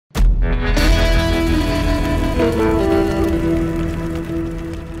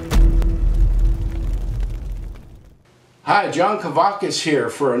Hi, John Kuvakas here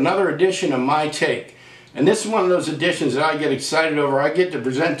for another edition of My Take. And this is one of those editions that I get excited over. I get to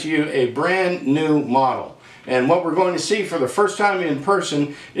present to you a brand new model. And what we're going to see for the first time in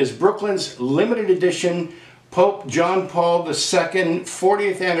person is Brooklyn's limited edition Pope John Paul II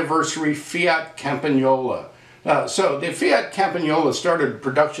 40th anniversary Fiat Campagnola. So the Fiat Campagnola started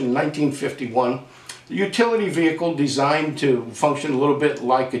production in 1951. A utility vehicle designed to function a little bit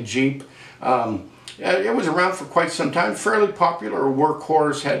like a Jeep. It was around for quite some time, fairly popular, a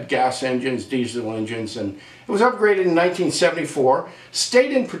workhorse, had gas engines, diesel engines, and it was upgraded in 1974,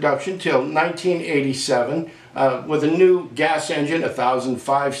 stayed in production till 1987 with a new gas engine,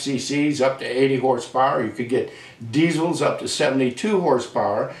 1005 cc's, up to 80 horsepower. You could get diesels up to 72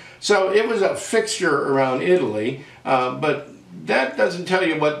 horsepower. So it was a fixture around Italy, but that doesn't tell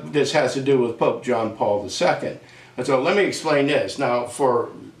you what this has to do with Pope John Paul II. And so let me explain this. Now,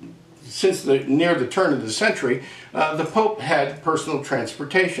 since near the turn of the century, the Pope had personal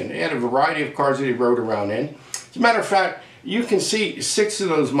transportation. He had a variety of cars that he rode around in. As a matter of fact, you can see 6 of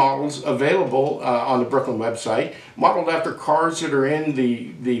those models available on the Brooklyn website, modeled after cars that are in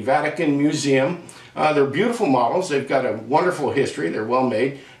the Vatican Museum. They're beautiful models. They've got a wonderful history. They're well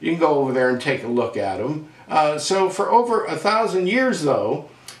made. You can go over there and take a look at them. So for over 1,000 years, though,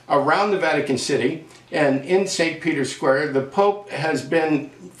 around the Vatican City and in St. Peter's Square, the Pope has been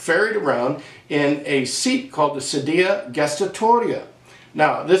ferried around in a seat called the sedia gestatoria.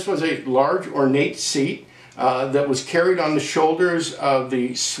 Now, this was a large, ornate seat that was carried on the shoulders of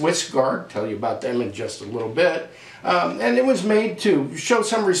the Swiss Guard. I'll tell you about them in just a little bit. And it was made to show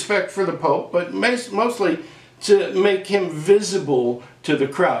some respect for the Pope, but mostly to make him visible to the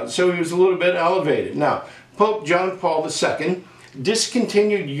crowd. So he was a little bit elevated. Now, Pope John Paul II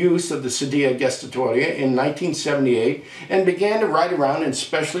discontinued use of the sedia gestatoria in 1978 and began to ride around in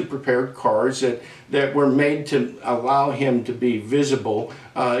specially prepared cars that were made to allow him to be visible,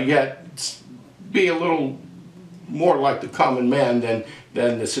 yet be a little more like the common man than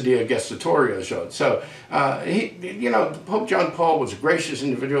the sedia gestatoria showed. So, Pope John Paul was a gracious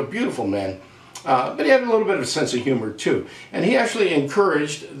individual, beautiful man. But he had a little bit of a sense of humor too. And he actually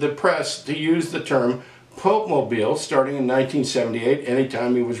encouraged the press to use the term Pope-mobile starting in 1978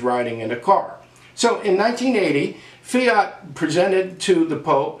 anytime he was riding in a car. So in 1980, Fiat presented to the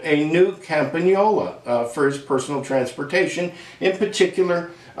Pope a new Campagnola for his personal transportation, in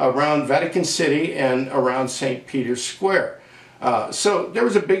particular around Vatican City and around St. Peter's Square. So there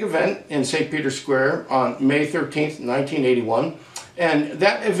was a big event in St. Peter's Square on May 13th, 1981. And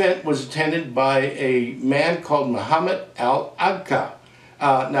that event was attended by a man called Mehmet Ali Ağca.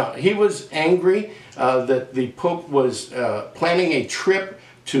 Now, he was angry that the Pope was planning a trip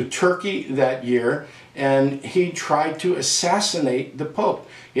to Turkey that year, and he tried to assassinate the Pope.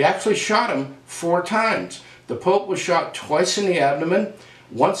 He actually shot him 4 times. The Pope was shot twice in the abdomen,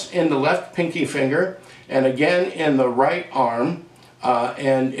 once in the left pinky finger, and again in the right arm.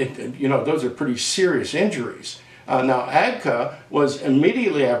 Those are pretty serious injuries. Now, Ağca was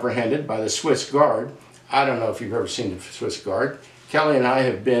immediately apprehended by the Swiss Guard. I don't know if you've ever seen the Swiss Guard. Kelly and I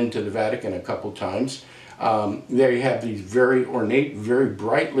have been to the Vatican a couple times. There you have these very ornate, very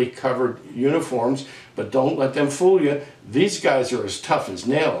brightly covered uniforms, but don't let them fool you. These guys are as tough as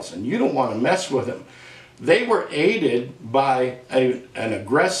nails, and you don't want to mess with them. They were aided by an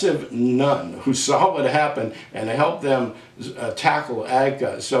aggressive nun who saw what happened and helped them tackle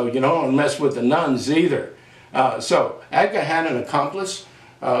Ağca. So you don't want to mess with the nuns either. So Ağca had an accomplice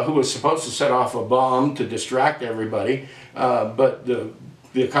who was supposed to set off a bomb to distract everybody, but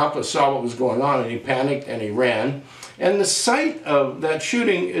the accomplice saw what was going on and he panicked and he ran. And the site of that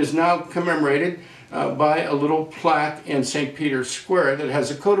shooting is now commemorated by a little plaque in St. Peter's Square that has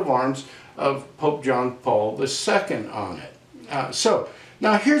a coat of arms of Pope John Paul II on it. So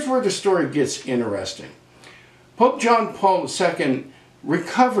now here's where the story gets interesting. Pope John Paul II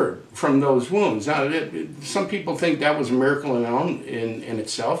recovered from those wounds. Now, some people think that was a miracle in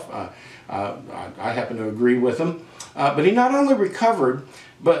itself. I happen to agree with them. But he not only recovered,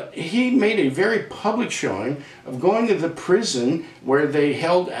 but he made a very public showing of going to the prison where they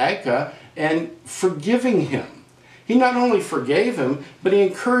held Ağca and forgiving him. He not only forgave him, but he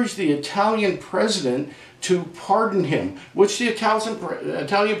encouraged the Italian president to pardon him, which the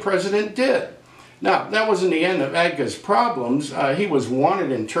Italian president did. Now, that wasn't the end of Ağca's problems. He was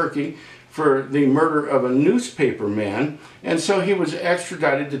wanted in Turkey for the murder of a newspaper man, and so he was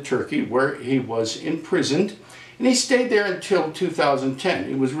extradited to Turkey, where he was imprisoned, and he stayed there until 2010.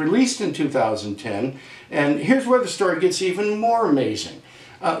 He was released in 2010, and here's where the story gets even more amazing.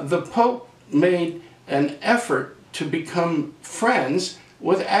 The Pope made an effort to become friends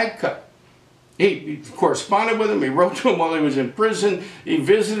with Ağca. He corresponded with him. He wrote to him while he was in prison. He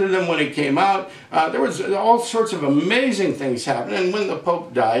visited him when he came out. There was all sorts of amazing things happening. And when the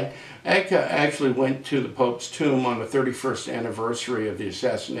Pope died, Ağca actually went to the Pope's tomb on the 31st anniversary of the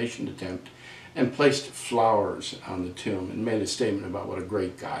assassination attempt and placed flowers on the tomb and made a statement about what a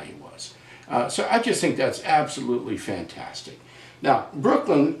great guy he was. So I just think that's absolutely fantastic. Now,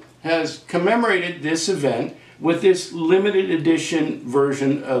 Brooklyn has commemorated this event with this limited edition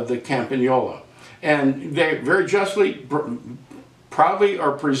version of the Campagnola. And they very justly, proudly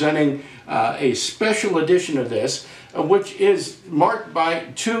are presenting a special edition of this, which is marked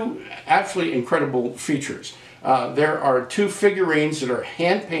by two absolutely incredible features. There are two figurines that are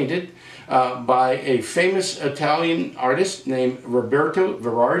hand-painted by a famous Italian artist named Roberto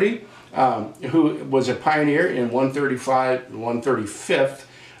Verardi, who was a pioneer in 135th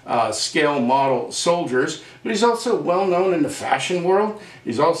scale model soldiers, but he's also well known in the fashion world.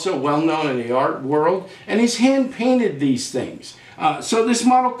 He's also well known in the art world, and he's hand painted these things. So this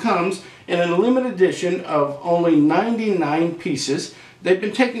model comes in a limited edition of only 99 pieces. They've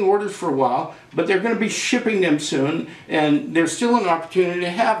been taking orders for a while, but they're going to be shipping them soon, and there's still an opportunity to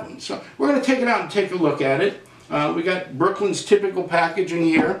have them. So we're going to take it out and take a look at it. We got Brooklyn's typical packaging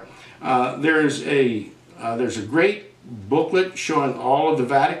here. There's a great booklet showing all of the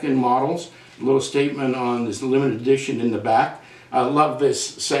Vatican models. A little statement on this limited edition in the back. I love this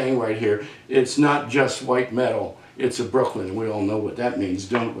saying right here. It's not just white metal, it's a Brooklyn. And we all know what that means,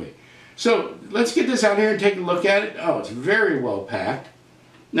 don't we? So let's get this out here and take a look at it. Oh, it's very well packed.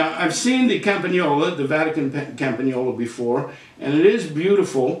 Now, I've seen the Campagnola, the Vatican Campagnola before, and it is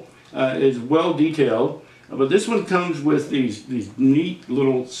beautiful. It is well detailed. But this one comes with these neat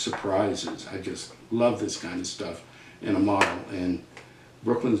little surprises. I just love this kind of stuff in a model, and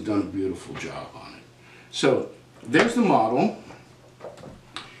Brooklyn's done a beautiful job on it. So there's the model,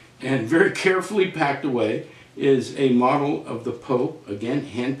 and very carefully packed away is a model of the Pope, again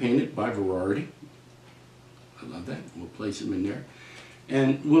hand-painted by Verardi. I love that. We'll place him in there.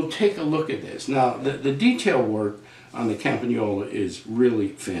 And we'll take a look at this. Now, the detail work on the Campagnola is really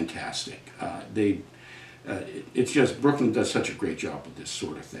fantastic. It's just, Brooklyn does such a great job with this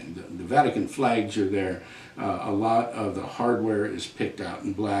sort of thing. The Vatican flags are there. A lot of the hardware is picked out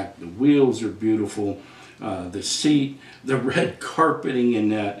in black. The wheels are beautiful. The seat, the red carpeting in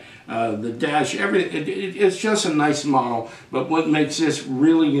that, the dash, everything. It's just a nice model, but what makes this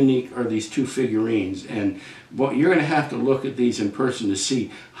really unique are these two figurines. And you're going to have to look at these in person to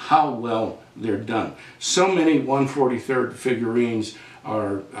see how well they're done. So many 143rd figurines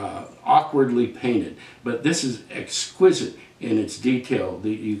are awkwardly painted, but this is exquisite in its detail.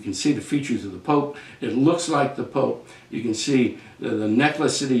 You can see the features of the Pope. It looks like the Pope. You can see the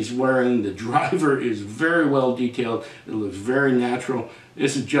necklace that he's wearing. The driver is very well detailed. It looks very natural.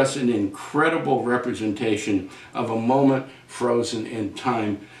 This is just an incredible representation of a moment frozen in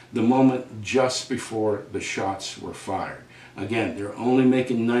time, the moment just before the shots were fired. Again, they're only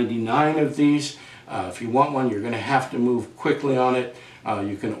making 99 of these. If you want one, you're going to have to move quickly on it.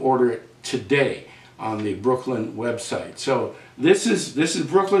 You can order it today on the Brooklyn website. So this is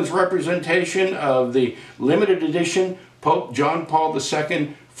Brooklyn's representation of the limited edition Pope John Paul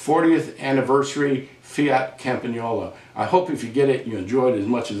II 40th anniversary Fiat Campagnola. I hope if you get it, you enjoy it as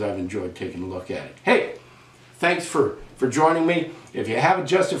much as I've enjoyed taking a look at it. Hey, thanks for joining me. If you have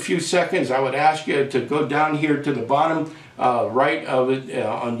just a few seconds, I would ask you to go down here to the bottom right of it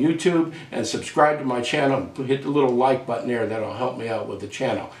on YouTube and subscribe to my channel. Hit the little like button there. That'll help me out with the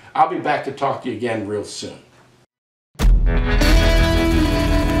channel. I'll be back to talk to you again real soon.